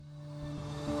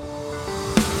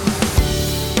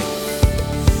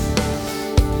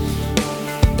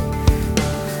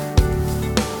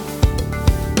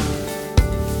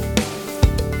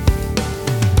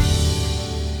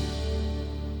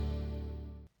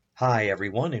Hi,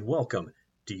 everyone, and welcome.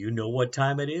 Do you know what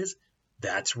time it is?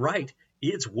 That's right.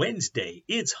 It's Wednesday.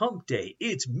 It's Hump Day.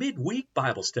 It's Midweek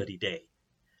Bible Study Day.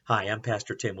 Hi, I'm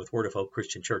Pastor Tim with Word of Hope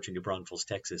Christian Church in New Braunfels,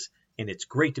 Texas, and it's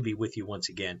great to be with you once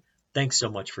again. Thanks so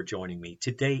much for joining me.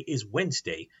 Today is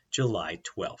Wednesday, July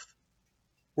 12th.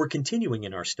 We're continuing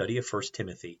in our study of 1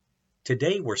 Timothy.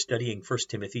 Today we're studying 1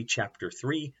 Timothy chapter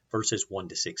 3, verses 1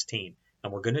 to 16,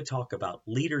 and we're going to talk about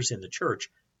leaders in the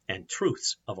church and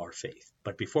truths of our faith.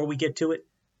 But before we get to it,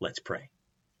 let's pray.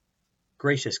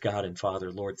 Gracious God and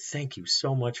Father, Lord, thank you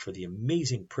so much for the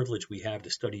amazing privilege we have to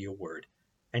study your word.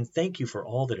 And thank you for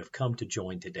all that have come to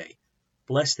join today.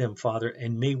 Bless them, Father,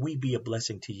 and may we be a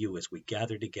blessing to you as we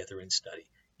gather together and study.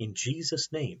 In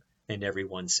Jesus' name, and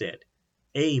everyone said,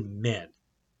 Amen.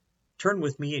 Turn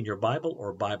with me in your Bible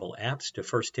or Bible apps to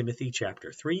 1 Timothy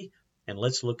chapter 3, and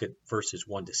let's look at verses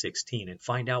 1 to 16 and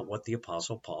find out what the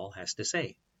Apostle Paul has to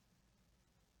say.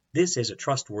 This is a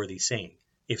trustworthy saying.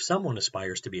 If someone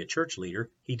aspires to be a church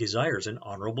leader, he desires an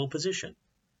honorable position.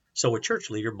 So a church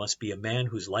leader must be a man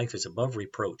whose life is above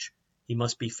reproach. He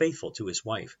must be faithful to his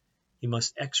wife. He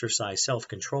must exercise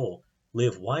self-control,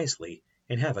 live wisely,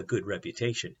 and have a good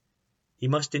reputation. He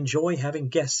must enjoy having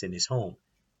guests in his home,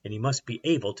 and he must be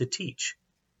able to teach.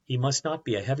 He must not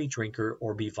be a heavy drinker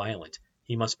or be violent.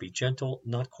 He must be gentle,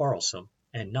 not quarrelsome,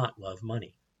 and not love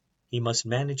money. He must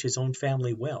manage his own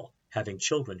family well, having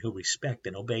children who respect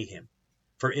and obey him.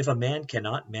 For if a man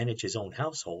cannot manage his own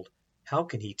household, how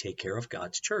can he take care of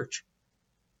God's church?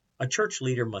 A church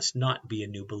leader must not be a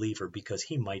new believer because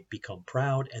he might become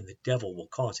proud and the devil will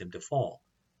cause him to fall.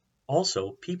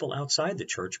 Also, people outside the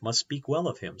church must speak well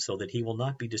of him so that he will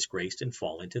not be disgraced and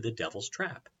fall into the devil's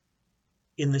trap.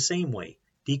 In the same way,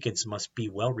 deacons must be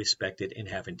well respected and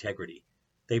have integrity.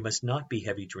 They must not be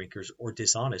heavy drinkers or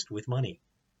dishonest with money.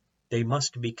 They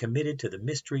must be committed to the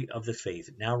mystery of the faith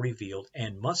now revealed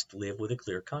and must live with a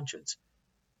clear conscience.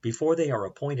 Before they are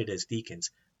appointed as deacons,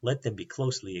 let them be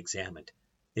closely examined.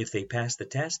 If they pass the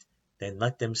test, then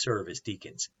let them serve as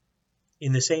deacons.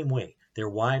 In the same way, their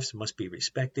wives must be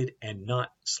respected and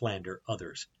not slander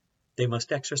others. They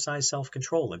must exercise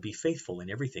self-control and be faithful in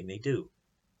everything they do.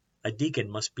 A deacon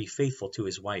must be faithful to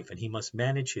his wife, and he must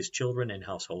manage his children and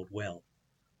household well.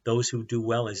 Those who do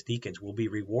well as deacons will be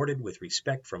rewarded with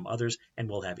respect from others and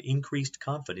will have increased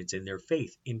confidence in their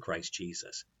faith in Christ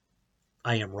Jesus.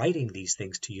 I am writing these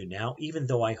things to you now, even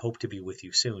though I hope to be with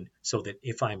you soon, so that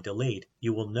if I am delayed,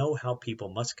 you will know how people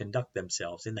must conduct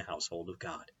themselves in the household of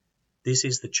God. This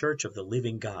is the church of the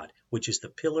living God, which is the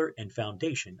pillar and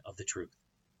foundation of the truth.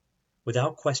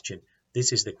 Without question,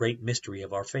 this is the great mystery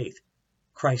of our faith.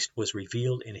 Christ was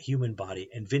revealed in a human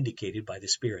body and vindicated by the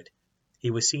Spirit. He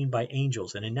was seen by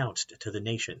angels and announced to the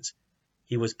nations.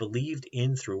 He was believed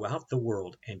in throughout the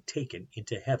world and taken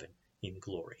into heaven in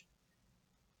glory.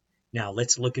 Now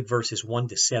let's look at verses 1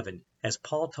 to 7 as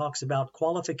Paul talks about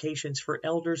qualifications for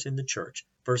elders in the church,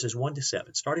 verses 1 to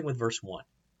 7, starting with verse 1.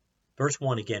 Verse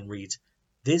 1 again reads,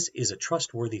 This is a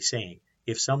trustworthy saying.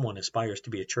 If someone aspires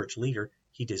to be a church leader,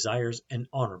 he desires an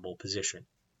honorable position.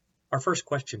 Our first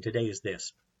question today is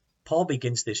this. Paul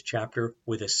begins this chapter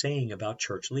with a saying about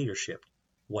church leadership.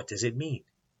 What does it mean?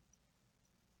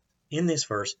 In this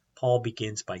verse, Paul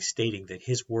begins by stating that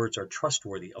his words are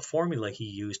trustworthy, a formula he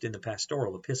used in the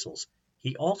pastoral epistles.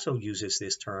 He also uses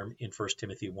this term in 1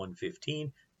 Timothy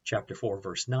 1:15, chapter 4,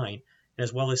 verse 9,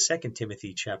 as well as 2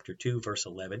 Timothy chapter 2, verse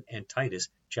 11, and Titus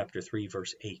chapter 3,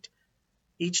 verse 8.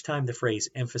 Each time the phrase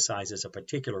emphasizes a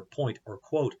particular point or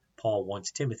quote, Paul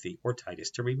wants Timothy or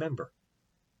Titus to remember.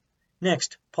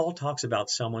 Next, Paul talks about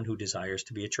someone who desires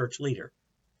to be a church leader.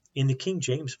 In the King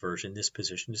James Version, this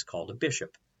position is called a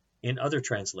bishop. In other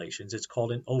translations, it's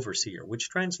called an overseer, which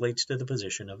translates to the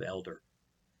position of elder.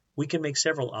 We can make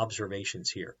several observations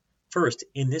here. First,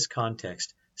 in this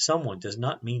context, someone does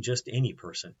not mean just any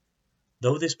person.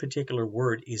 Though this particular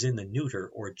word is in the neuter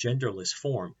or genderless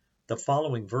form, the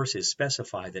following verses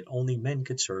specify that only men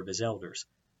could serve as elders.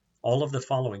 All of the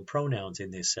following pronouns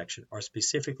in this section are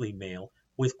specifically male,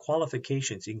 with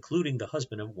qualifications including the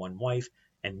husband of one wife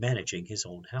and managing his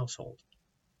own household.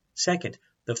 Second,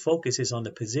 the focus is on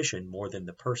the position more than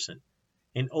the person.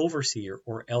 An overseer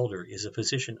or elder is a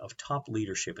position of top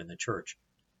leadership in the church.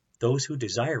 Those who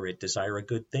desire it desire a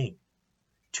good thing.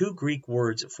 Two Greek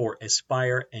words for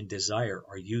aspire and desire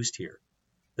are used here.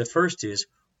 The first is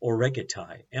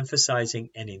oregetai, emphasizing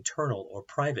an internal or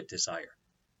private desire.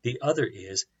 The other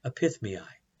is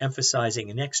epithmiai,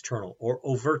 emphasizing an external or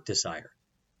overt desire.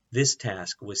 This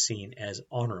task was seen as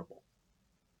honorable.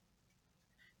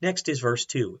 Next is verse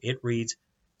 2. It reads,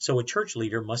 So a church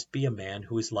leader must be a man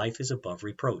whose life is above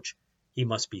reproach. He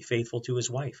must be faithful to his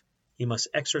wife. He must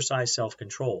exercise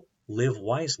self-control, live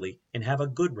wisely, and have a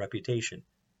good reputation.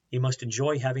 He must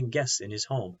enjoy having guests in his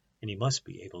home, and he must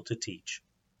be able to teach.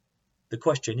 The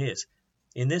question is,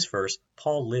 in this verse,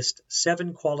 Paul lists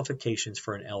 7 qualifications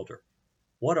for an elder.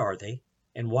 What are they,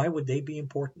 and why would they be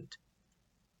important?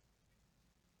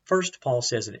 First, Paul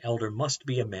says an elder must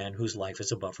be a man whose life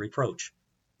is above reproach.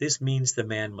 This means the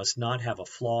man must not have a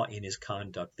flaw in his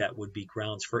conduct that would be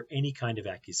grounds for any kind of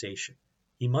accusation.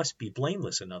 He must be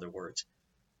blameless, in other words.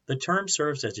 The term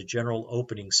serves as a general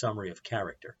opening summary of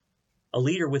character. A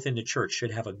leader within the church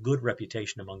should have a good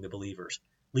reputation among the believers.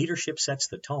 Leadership sets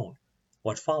the tone.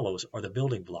 What follows are the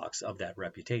building blocks of that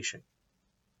reputation.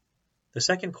 The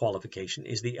second qualification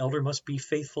is the elder must be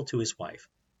faithful to his wife.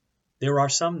 There are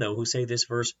some, though, who say this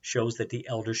verse shows that the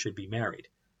elder should be married.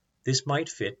 This might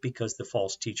fit because the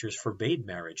false teachers forbade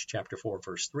marriage, chapter 4,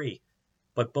 verse 3.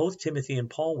 But both Timothy and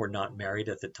Paul were not married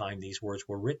at the time these words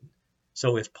were written.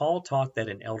 So if Paul taught that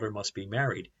an elder must be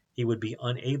married, he would be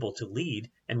unable to lead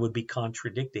and would be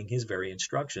contradicting his very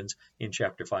instructions in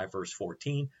chapter 5, verse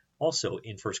 14, also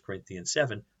in 1 Corinthians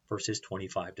 7, verses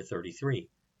 25 to 33.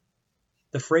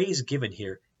 The phrase given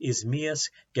here is mias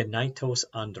genaitos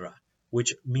andra,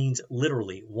 which means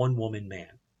literally one-woman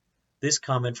man. This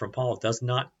comment from Paul does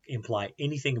not imply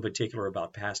anything in particular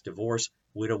about past divorce,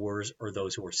 widowers, or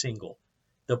those who are single.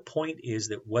 The point is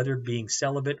that whether being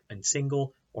celibate and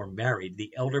single or married,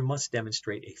 the elder must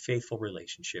demonstrate a faithful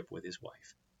relationship with his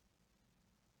wife.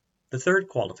 The third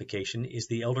qualification is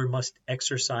the elder must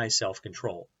exercise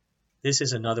self-control. This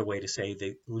is another way to say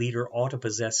the leader ought to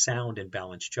possess sound and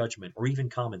balanced judgment, or even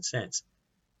common sense.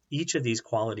 Each of these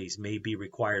qualities may be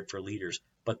required for leaders,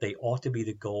 but they ought to be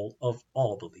the goal of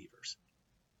all believers.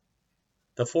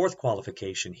 The fourth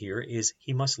qualification here is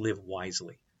he must live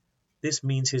wisely. This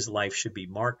means his life should be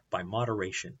marked by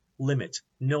moderation, limits,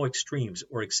 no extremes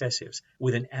or excessives,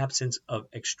 with an absence of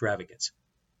extravagance.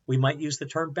 We might use the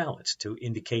term balance to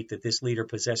indicate that this leader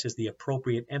possesses the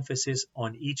appropriate emphasis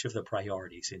on each of the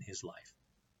priorities in his life.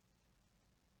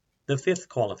 The fifth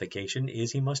qualification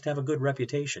is he must have a good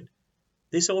reputation.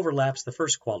 This overlaps the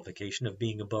first qualification of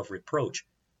being above reproach.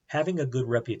 Having a good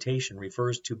reputation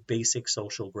refers to basic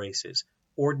social graces,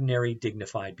 ordinary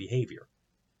dignified behavior.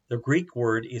 The Greek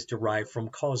word is derived from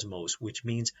cosmos, which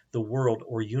means the world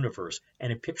or universe,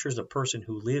 and it pictures a person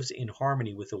who lives in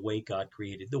harmony with the way God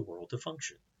created the world to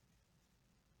function.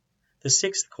 The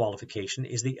sixth qualification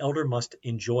is the elder must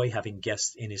enjoy having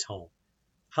guests in his home.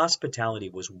 Hospitality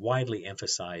was widely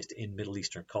emphasized in Middle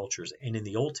Eastern cultures, and in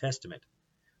the Old Testament,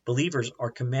 believers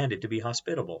are commanded to be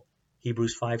hospitable.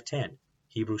 Hebrews 5:10,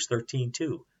 Hebrews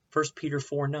 13:2, 1 Peter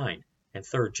 4:9, and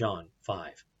 3 John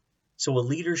 5. So a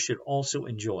leader should also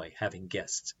enjoy having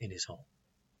guests in his home.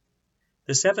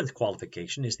 The seventh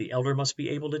qualification is the elder must be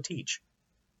able to teach.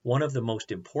 One of the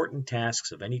most important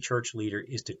tasks of any church leader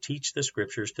is to teach the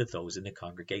scriptures to those in the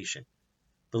congregation.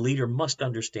 The leader must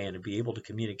understand and be able to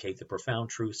communicate the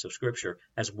profound truths of Scripture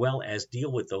as well as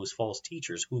deal with those false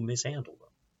teachers who mishandle them.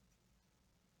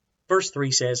 Verse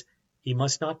 3 says, he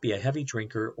must not be a heavy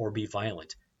drinker or be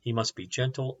violent. He must be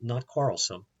gentle, not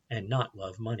quarrelsome, and not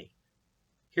love money.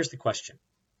 Here's the question.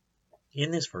 In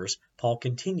this verse, Paul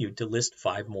continued to list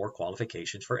 5 more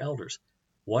qualifications for elders.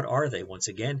 What are they once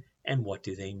again, and what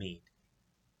do they mean?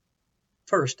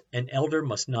 First, an elder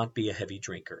must not be a heavy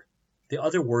drinker. The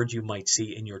other word you might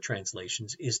see in your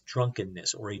translations is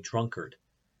drunkenness or a drunkard.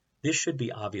 This should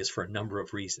be obvious for a number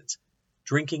of reasons.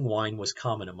 Drinking wine was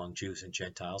common among Jews and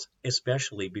Gentiles,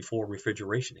 especially before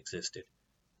refrigeration existed.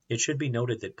 It should be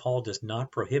noted that Paul does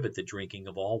not prohibit the drinking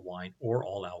of all wine or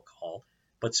all alcohol,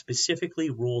 but specifically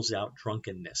rules out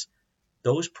drunkenness.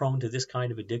 Those prone to this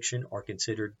kind of addiction are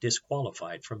considered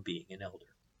disqualified from being an elder.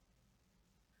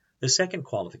 The second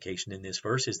qualification in this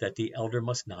verse is that the elder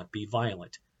must not be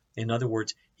violent. In other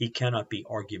words, he cannot be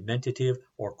argumentative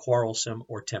or quarrelsome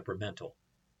or temperamental.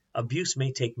 Abuse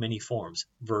may take many forms,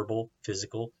 verbal,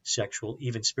 physical, sexual,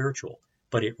 even spiritual,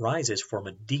 but it rises from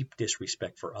a deep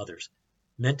disrespect for others.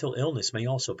 Mental illness may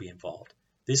also be involved.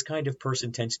 This kind of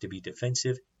person tends to be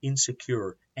defensive,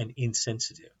 insecure, and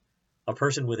insensitive. A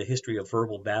person with a history of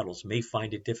verbal battles may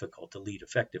find it difficult to lead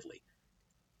effectively.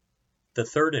 The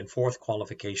third and fourth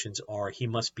qualifications are he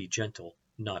must be gentle,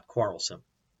 not quarrelsome.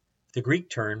 The Greek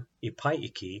term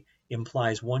epaiki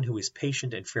implies one who is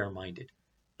patient and fair-minded.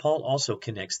 Paul also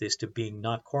connects this to being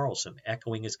not quarrelsome,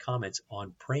 echoing his comments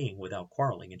on praying without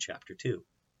quarreling in chapter 2.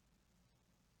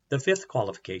 The fifth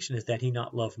qualification is that he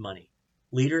not love money.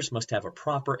 Leaders must have a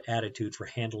proper attitude for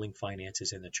handling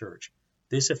finances in the church.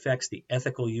 This affects the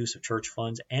ethical use of church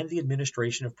funds and the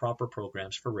administration of proper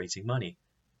programs for raising money.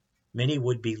 Many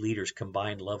would-be leaders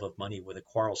combine love of money with a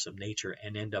quarrelsome nature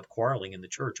and end up quarreling in the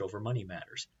church over money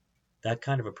matters. That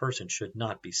kind of a person should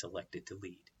not be selected to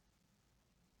lead.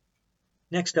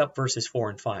 Next up, verses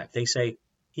 4 and 5. They say,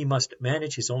 he must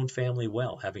manage his own family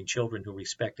well, having children who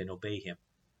respect and obey him.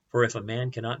 For if a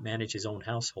man cannot manage his own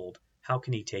household, how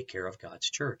can he take care of God's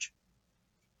church?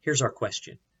 Here's our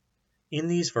question. In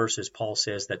these verses, Paul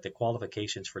says that the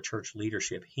qualifications for church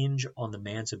leadership hinge on the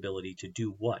man's ability to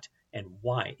do what, and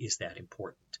why is that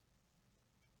important?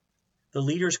 The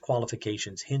leader's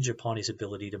qualifications hinge upon his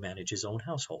ability to manage his own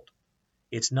household.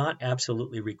 It's not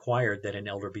absolutely required that an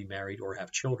elder be married or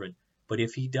have children, but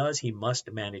if he does, he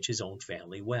must manage his own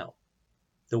family well.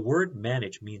 The word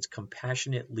manage means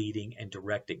compassionate leading and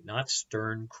directing, not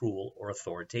stern, cruel, or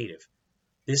authoritative.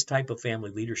 This type of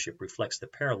family leadership reflects the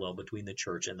parallel between the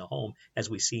church and the home, as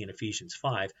we see in Ephesians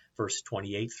 5, verse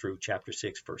 28 through chapter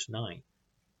 6, verse 9.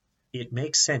 It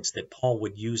makes sense that Paul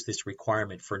would use this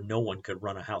requirement, for no one could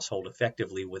run a household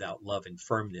effectively without love and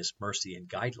firmness, mercy, and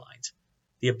guidelines.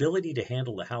 The ability to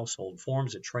handle the household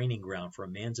forms a training ground for a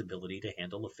man's ability to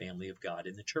handle the family of God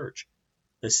in the church.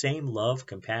 The same love,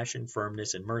 compassion,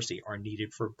 firmness, and mercy are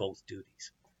needed for both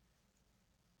duties.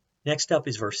 Next up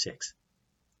is verse 6.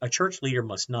 A church leader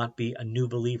must not be a new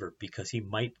believer, because he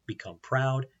might become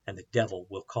proud and the devil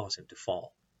will cause him to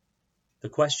fall. The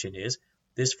question is,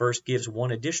 this verse gives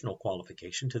one additional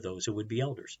qualification to those who would be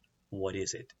elders. What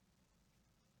is it?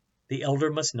 The elder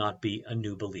must not be a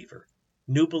new believer.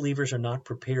 New believers are not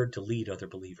prepared to lead other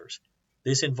believers.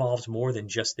 This involves more than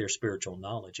just their spiritual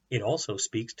knowledge. It also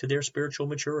speaks to their spiritual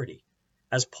maturity.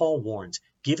 As Paul warns,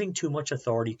 giving too much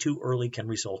authority too early can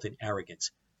result in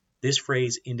arrogance. This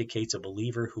phrase indicates a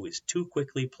believer who is too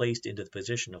quickly placed into the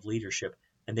position of leadership,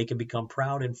 and they can become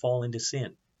proud and fall into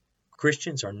sin.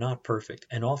 Christians are not perfect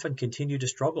and often continue to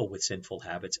struggle with sinful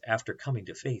habits after coming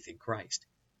to faith in Christ.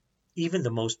 Even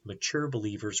the most mature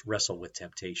believers wrestle with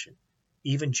temptation.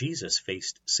 Even Jesus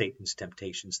faced Satan's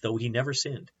temptations, though he never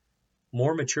sinned.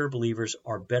 More mature believers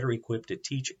are better equipped to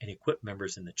teach and equip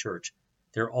members in the church.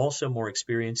 They're also more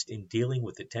experienced in dealing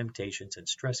with the temptations and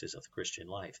stresses of the Christian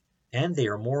life. And they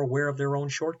are more aware of their own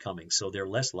shortcomings, so they're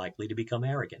less likely to become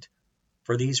arrogant.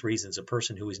 For these reasons, a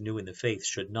person who is new in the faith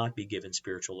should not be given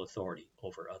spiritual authority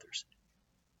over others.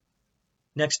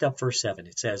 Next up, verse 7,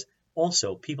 it says,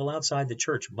 also, people outside the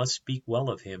church must speak well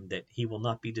of him, that he will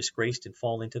not be disgraced and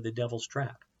fall into the devil's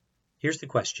trap. Here's the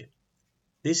question.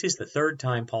 This is the third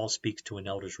time Paul speaks to an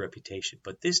elder's reputation,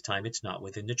 but this time it's not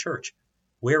within the church.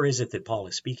 Where is it that Paul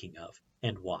is speaking of,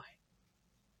 and why?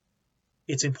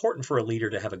 It's important for a leader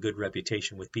to have a good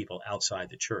reputation with people outside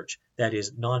the church, that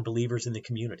is, non-believers in the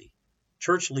community.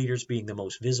 Church leaders, being the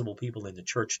most visible people in the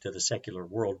church to the secular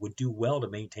world, would do well to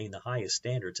maintain the highest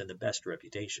standards and the best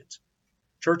reputations.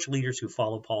 Church leaders who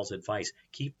follow Paul's advice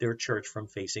keep their church from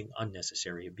facing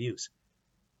unnecessary abuse.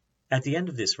 At the end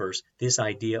of this verse, this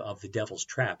idea of the devil's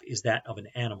trap is that of an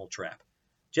animal trap.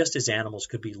 Just as animals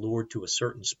could be lured to a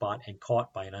certain spot and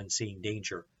caught by an unseen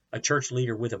danger, a church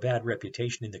leader with a bad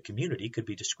reputation in the community could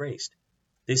be disgraced.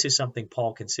 This is something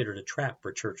Paul considered a trap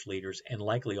for church leaders and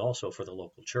likely also for the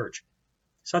local church.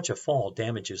 Such a fall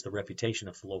damages the reputation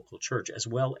of the local church as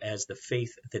well as the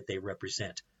faith that they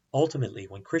represent. Ultimately,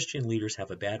 when Christian leaders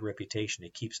have a bad reputation,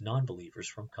 it keeps non-believers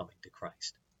from coming to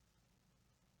Christ.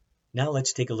 Now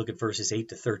let's take a look at verses 8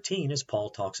 to 13 as Paul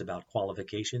talks about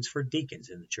qualifications for deacons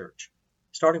in the church.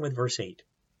 Starting with verse 8.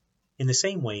 In the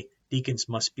same way, deacons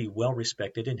must be well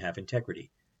respected and have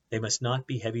integrity. They must not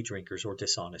be heavy drinkers or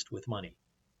dishonest with money.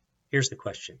 Here's the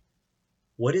question.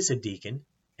 What is a deacon,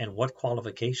 and what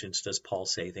qualifications does Paul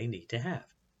say they need to have?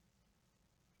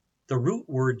 The root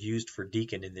word used for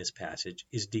deacon in this passage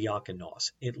is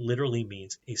diakonos. It literally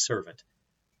means a servant.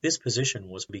 This position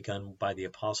was begun by the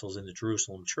apostles in the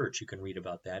Jerusalem church. You can read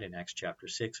about that in Acts chapter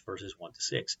 6, verses 1 to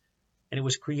 6. And it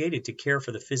was created to care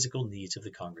for the physical needs of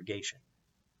the congregation.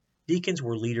 Deacons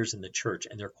were leaders in the church,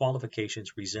 and their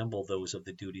qualifications resemble those of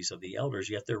the duties of the elders,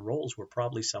 yet their roles were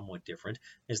probably somewhat different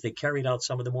as they carried out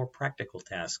some of the more practical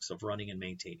tasks of running and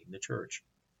maintaining the church.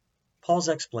 Paul's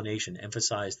explanation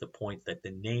emphasized the point that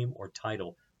the name or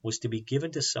title was to be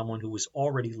given to someone who was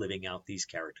already living out these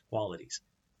character qualities.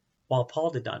 While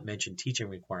Paul did not mention teaching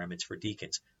requirements for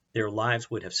deacons, their lives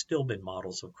would have still been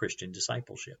models of Christian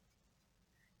discipleship.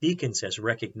 Deacons, as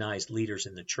recognized leaders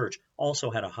in the church,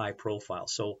 also had a high profile,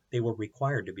 so they were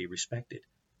required to be respected.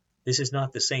 This is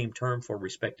not the same term for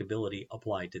respectability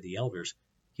applied to the elders.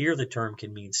 Here the term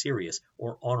can mean serious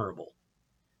or honorable.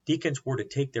 Deacons were to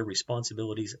take their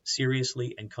responsibilities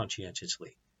seriously and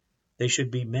conscientiously. They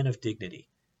should be men of dignity.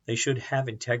 They should have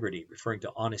integrity, referring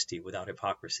to honesty without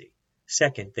hypocrisy.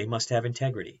 Second, they must have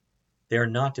integrity. They are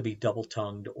not to be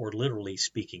double-tongued or literally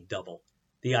speaking double.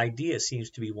 The idea seems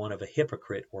to be one of a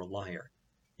hypocrite or liar.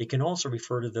 It can also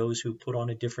refer to those who put on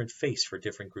a different face for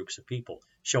different groups of people,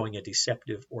 showing a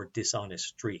deceptive or dishonest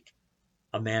streak.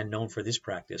 A man known for this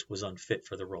practice was unfit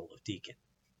for the role of deacon.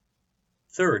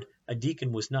 Third, a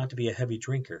deacon was not to be a heavy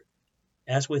drinker.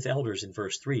 As with elders in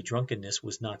verse 3, drunkenness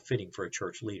was not fitting for a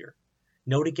church leader.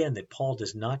 Note again that Paul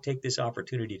does not take this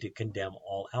opportunity to condemn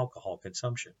all alcohol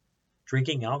consumption.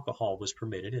 Drinking alcohol was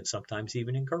permitted and sometimes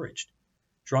even encouraged.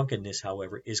 Drunkenness,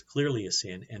 however, is clearly a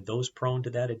sin, and those prone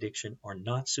to that addiction are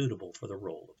not suitable for the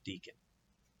role of deacon.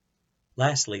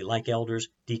 Lastly, like elders,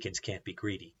 deacons can't be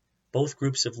greedy. Both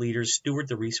groups of leaders steward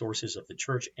the resources of the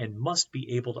church and must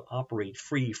be able to operate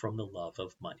free from the love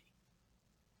of money.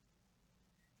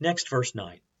 Next, verse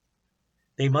 9.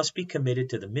 They must be committed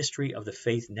to the mystery of the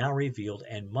faith now revealed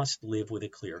and must live with a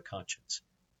clear conscience.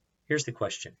 Here's the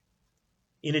question.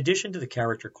 In addition to the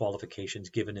character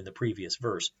qualifications given in the previous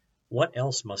verse, what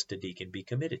else must a deacon be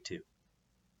committed to?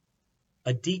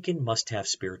 A deacon must have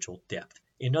spiritual depth.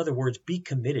 In other words, be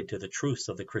committed to the truths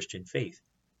of the Christian faith.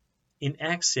 In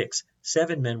Acts 6,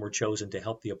 7 men were chosen to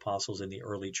help the apostles in the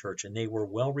early church, and they were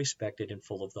well respected and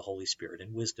full of the Holy Spirit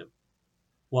and wisdom.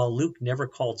 While Luke never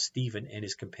called Stephen and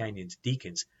his companions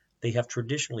deacons, they have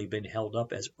traditionally been held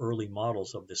up as early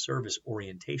models of the service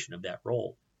orientation of that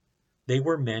role. They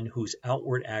were men whose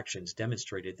outward actions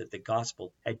demonstrated that the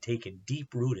gospel had taken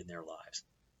deep root in their lives.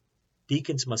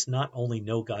 Deacons must not only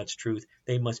know God's truth,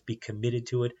 they must be committed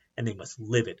to it, and they must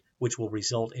live it, which will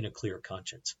result in a clear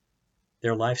conscience.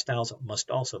 Their lifestyles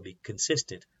must also be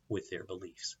consistent with their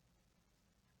beliefs.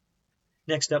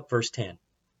 Next up, verse 10.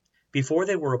 Before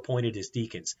they were appointed as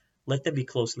deacons, let them be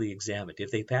closely examined. If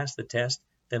they pass the test,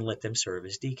 then let them serve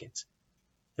as deacons.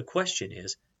 The question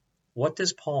is, what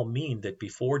does Paul mean that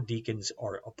before deacons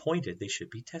are appointed, they should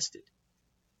be tested?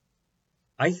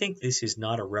 I think this is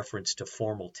not a reference to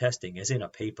formal testing, as in a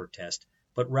paper test,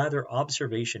 but rather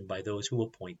observation by those who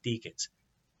appoint deacons.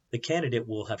 The candidate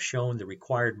will have shown the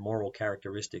required moral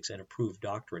characteristics and approved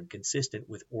doctrine consistent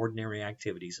with ordinary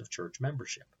activities of church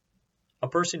membership. A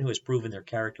person who has proven their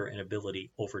character and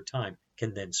ability over time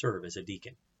can then serve as a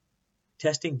deacon.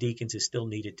 Testing deacons is still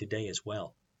needed today as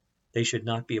well. They should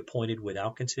not be appointed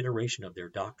without consideration of their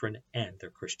doctrine and their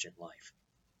Christian life.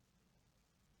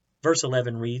 Verse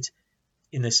 11 reads,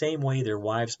 In the same way their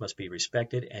wives must be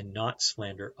respected and not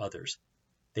slander others.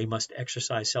 They must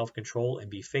exercise self-control and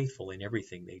be faithful in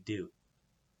everything they do.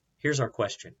 Here's our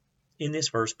question. In this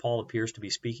verse, Paul appears to be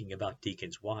speaking about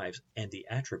deacons' wives and the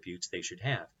attributes they should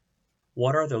have.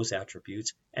 What are those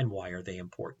attributes and why are they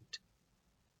important?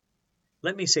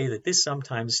 Let me say that this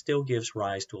sometimes still gives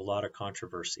rise to a lot of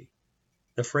controversy.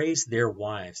 The phrase their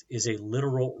wives is a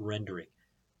literal rendering,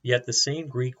 yet the same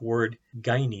Greek word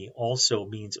gyne also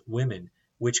means women,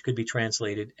 which could be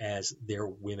translated as their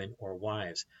women or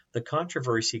wives. The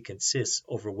controversy consists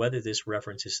over whether this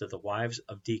reference is to the wives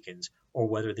of deacons or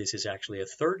whether this is actually a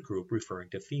third group referring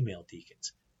to female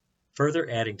deacons. Further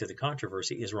adding to the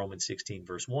controversy is Romans 16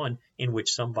 verse 1, in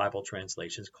which some Bible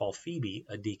translations call Phoebe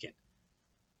a deacon.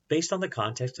 Based on the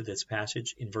context of this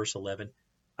passage in verse 11,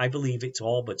 I believe it's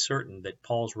all but certain that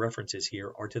Paul's references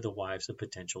here are to the wives of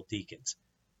potential deacons.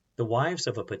 The wives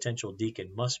of a potential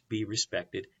deacon must be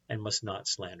respected and must not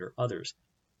slander others.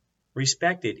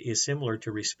 Respected is similar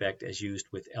to respect as used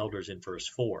with elders in verse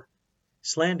 4.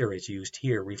 Slander as used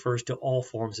here refers to all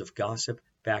forms of gossip,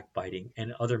 backbiting,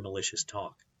 and other malicious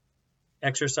talk.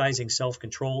 Exercising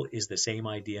self-control is the same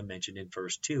idea mentioned in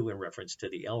verse 2 in reference to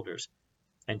the elders.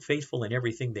 And faithful in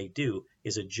everything they do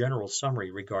is a general summary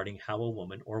regarding how a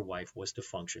woman or wife was to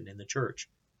function in the church.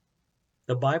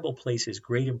 The Bible places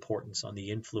great importance on the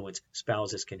influence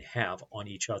spouses can have on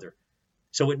each other.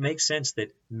 So it makes sense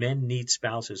that men need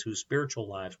spouses whose spiritual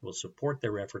lives will support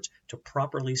their efforts to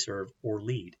properly serve or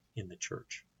lead in the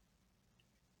church.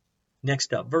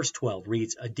 Next up, verse 12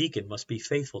 reads, A deacon must be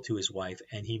faithful to his wife,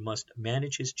 and he must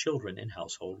manage his children and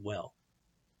household well.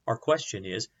 Our question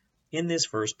is, in this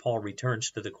verse, Paul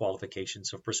returns to the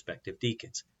qualifications of prospective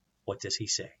deacons. What does he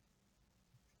say?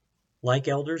 Like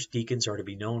elders, deacons are to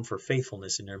be known for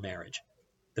faithfulness in their marriage.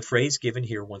 The phrase given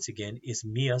here once again is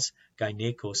mias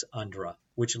gynekos andra,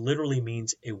 which literally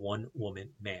means a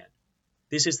one-woman man.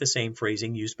 This is the same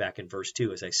phrasing used back in verse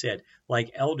 2, as I said.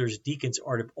 Like elders, deacons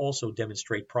are to also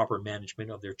demonstrate proper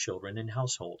management of their children and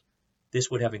household.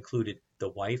 This would have included the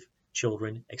wife,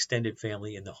 children, extended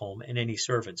family in the home, and any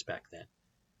servants back then.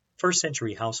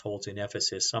 First-century households in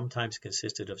Ephesus sometimes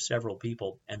consisted of several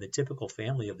people, and the typical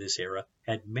family of this era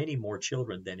had many more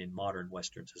children than in modern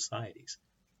Western societies.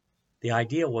 The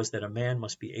idea was that a man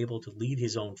must be able to lead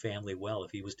his own family well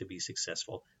if he was to be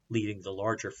successful leading the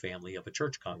larger family of a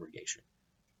church congregation.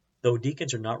 Though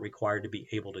deacons are not required to be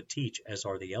able to teach, as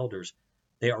are the elders,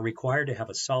 they are required to have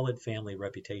a solid family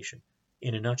reputation.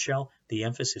 In a nutshell, the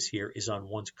emphasis here is on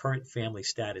one's current family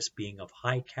status being of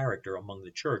high character among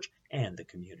the church and the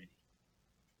community.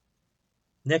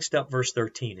 Next up, verse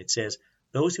 13, it says,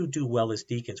 "Those who do well as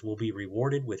deacons will be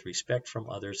rewarded with respect from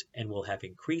others and will have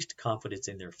increased confidence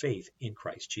in their faith in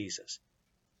Christ Jesus."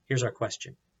 Here's our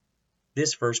question.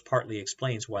 This verse partly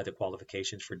explains why the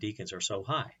qualifications for deacons are so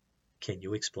high. Can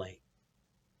you explain?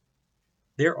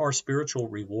 There are spiritual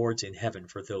rewards in heaven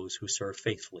for those who serve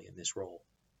faithfully in this role.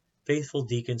 Faithful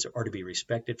deacons are to be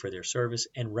respected for their service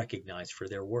and recognized for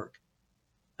their work.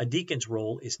 A deacon's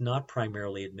role is not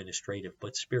primarily administrative,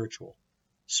 but spiritual.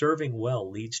 Serving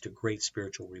well leads to great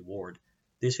spiritual reward.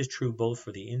 This is true both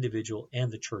for the individual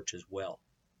and the church as well.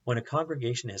 When a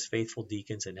congregation has faithful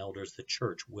deacons and elders, the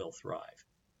church will thrive.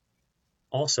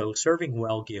 Also, serving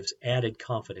well gives added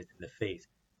confidence in the faith.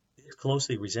 This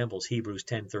closely resembles Hebrews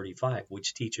 10:35,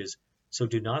 which teaches, "So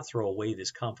do not throw away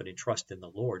this confident trust in the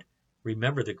Lord.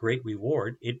 Remember the great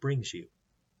reward it brings you."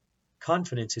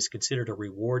 Confidence is considered a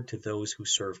reward to those who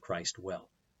serve Christ well.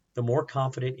 The more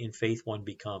confident in faith one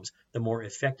becomes, the more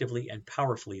effectively and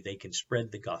powerfully they can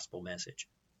spread the gospel message.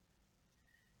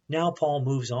 Now Paul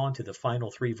moves on to the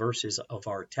final 3 verses of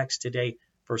our text today,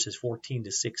 verses 14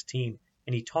 to 16,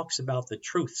 and he talks about the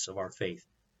truths of our faith.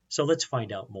 So let's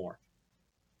find out more.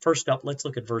 First up, let's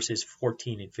look at verses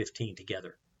 14 and 15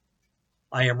 together.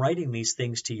 "I am writing these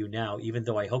things to you now, even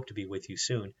though I hope to be with you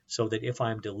soon, so that if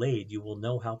I am delayed, you will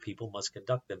know how people must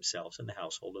conduct themselves in the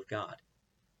household of God.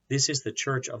 This is the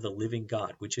church of the living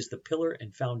God, which is the pillar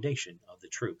and foundation of the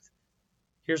truth."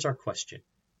 Here's our question.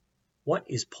 What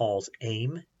is Paul's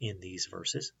aim in these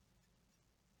verses?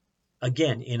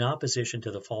 Again, in opposition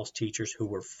to the false teachers who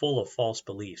were full of false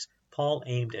beliefs, Paul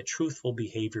aimed at truthful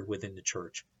behavior within the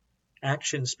church.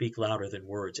 Actions speak louder than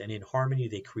words, and in harmony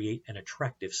they create an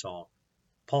attractive song.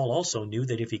 Paul also knew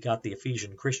that if he got the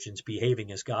Ephesian Christians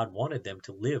behaving as God wanted them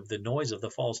to live, the noise of the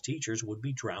false teachers would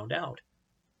be drowned out.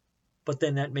 But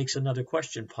then that makes another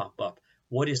question pop up.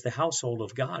 What is the household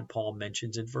of God Paul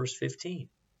mentions in verse 15?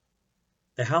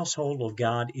 The household of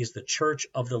God is the church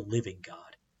of the living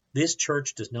God. This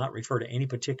church does not refer to any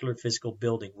particular physical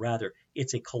building. Rather,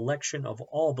 it's a collection of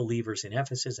all believers in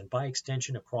Ephesus and by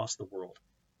extension across the world.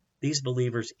 These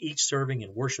believers, each serving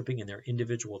and worshiping in their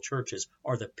individual churches,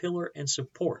 are the pillar and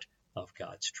support of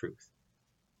God's truth.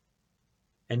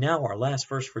 And now our last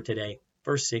verse for today,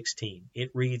 verse 16.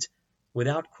 It reads,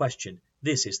 "Without question,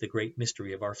 this is the great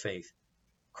mystery of our faith.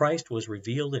 Christ was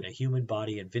revealed in a human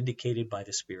body and vindicated by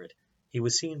the Spirit. He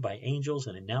was seen by angels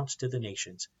and announced to the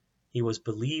nations. He was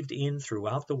believed in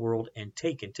throughout the world and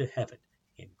taken to heaven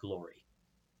in glory."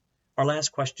 Our last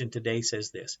question today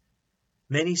says this.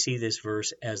 Many see this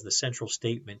verse as the central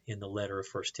statement in the letter of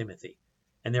 1 Timothy,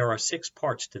 and there are 6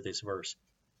 parts to this verse.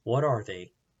 What are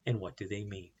they, and what do they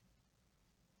mean?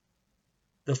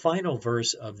 The final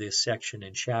verse of this section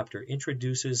and chapter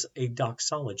introduces a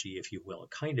doxology, if you will, a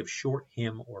kind of short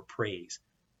hymn or praise.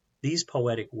 These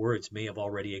poetic words may have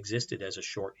already existed as a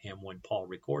short hymn when Paul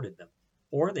recorded them,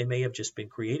 or they may have just been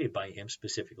created by him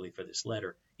specifically for this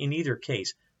letter. In either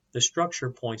case, the structure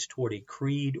points toward a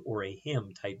creed or a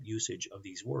hymn type usage of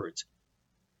these words.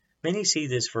 Many see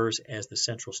this verse as the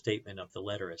central statement of the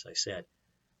letter, as I said.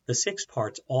 The 6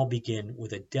 parts all begin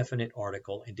with a definite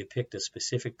article and depict a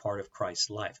specific part of Christ's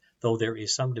life, though there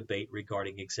is some debate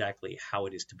regarding exactly how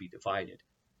it is to be divided.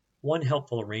 One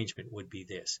helpful arrangement would be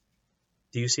this.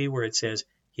 Do you see where it says,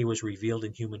 "He was revealed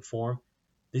in human form"?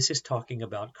 This is talking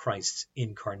about Christ's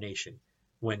incarnation,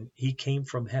 when he came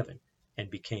from heaven and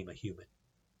became a human.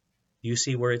 You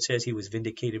see where it says he was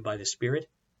vindicated by the Spirit?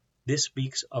 This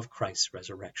speaks of Christ's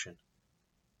resurrection.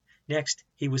 Next,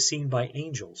 he was seen by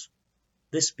angels.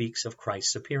 This speaks of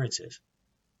Christ's appearances.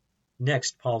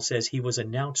 Next, Paul says he was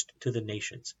announced to the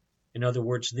nations. In other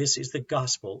words, this is the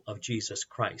gospel of Jesus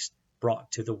Christ brought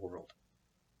to the world.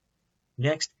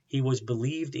 Next, he was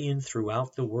believed in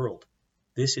throughout the world.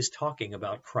 This is talking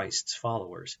about Christ's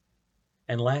followers.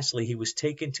 And lastly, he was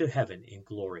taken to heaven in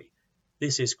glory.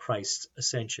 This is Christ's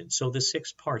ascension. So the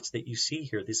 6 parts that you see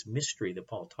here, this mystery that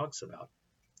Paul talks about,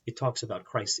 it talks about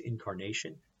Christ's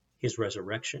incarnation, his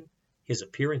resurrection, his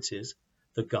appearances,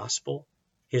 the gospel,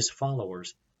 his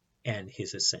followers, and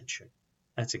his ascension.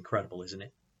 That's incredible, isn't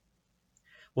it?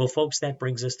 Well, folks, that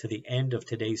brings us to the end of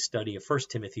today's study of 1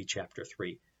 Timothy chapter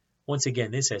 3. Once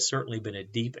again, this has certainly been a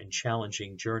deep and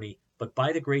challenging journey, but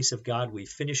by the grace of God, we've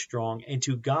finished strong, and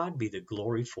to God be the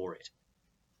glory for it.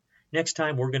 Next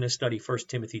time, we're going to study 1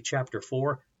 Timothy chapter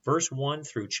 4, verse 1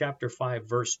 through chapter 5,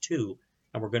 verse 2,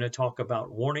 and we're going to talk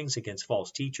about warnings against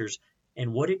false teachers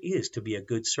and what it is to be a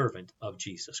good servant of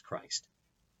Jesus Christ.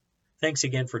 Thanks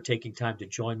again for taking time to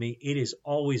join me. It is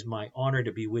always my honor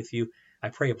to be with you. I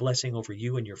pray a blessing over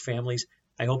you and your families.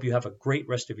 I hope you have a great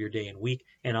rest of your day and week,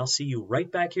 and I'll see you right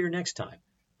back here next time.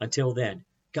 Until then,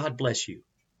 God bless you.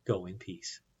 Go in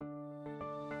peace.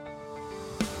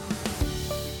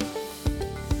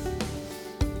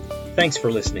 Thanks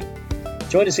for listening.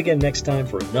 Join us again next time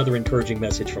for another encouraging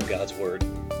message from God's Word.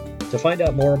 To find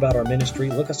out more about our ministry,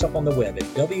 look us up on the web at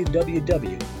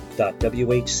www.whccnb.org.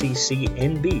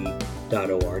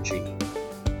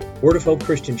 Word of Hope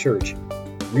Christian Church.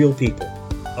 Real people,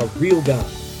 a real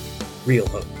God, real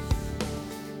hope.